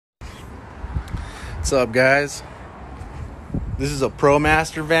What's up, guys? This is a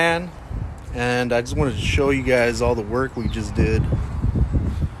ProMaster van, and I just wanted to show you guys all the work we just did.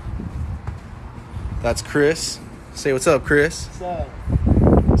 That's Chris. Say what's up, Chris. What's up?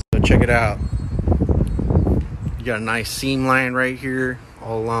 So check it out. You got a nice seam line right here,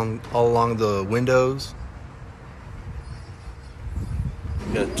 all along the windows.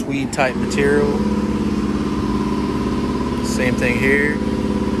 You got a tweed type material. Same thing here.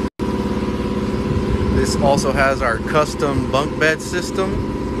 This also has our custom bunk bed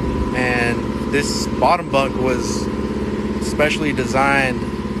system, and this bottom bunk was specially designed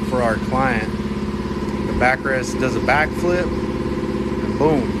for our client. The backrest does a backflip, and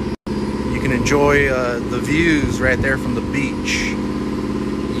boom, you can enjoy the views right there from the beach.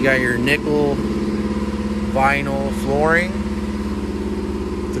 You got your nickel vinyl flooring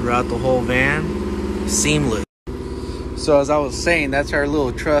throughout the whole van, seamless. So as I was saying, that's our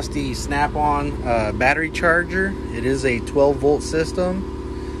little trusty snap-on battery charger. It is a 12-volt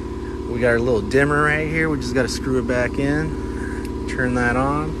system. We got our little dimmer right here. We just got to screw it back in, turn that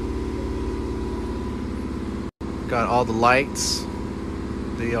on. Got all the lights.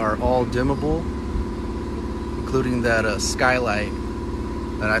 They are all dimmable, including that skylight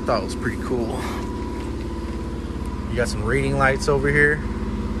that I thought was pretty cool. You got some reading lights over here.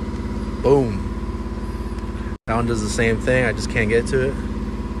 Boom. That one does the same thing, I just can't get to it.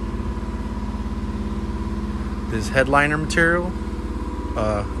 This headliner material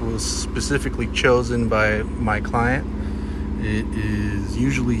was specifically chosen by my client. It is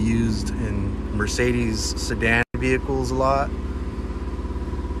usually used in Mercedes sedan vehicles a lot.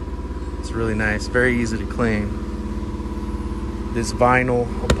 It's really nice, very easy to clean. This vinyl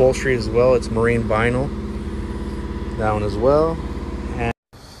upholstery as well, it's marine vinyl. That one as well. And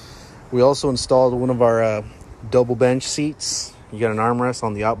we also installed one of our double bench seats. You got an armrest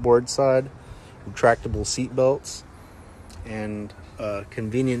on the outboard side, retractable seat belts, and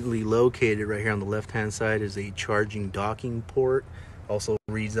conveniently located right here on the left hand side is a charging docking port. Also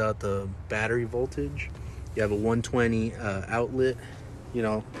reads out the battery voltage. You have a 120 outlet, you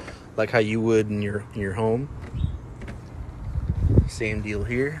know, like how you would in your home. Same deal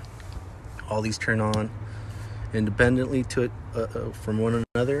here. All these turn on independently from one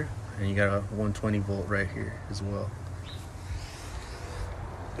another. And you got a 120 volt right here as well.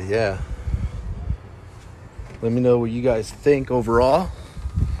 But yeah, let me know what you guys think overall.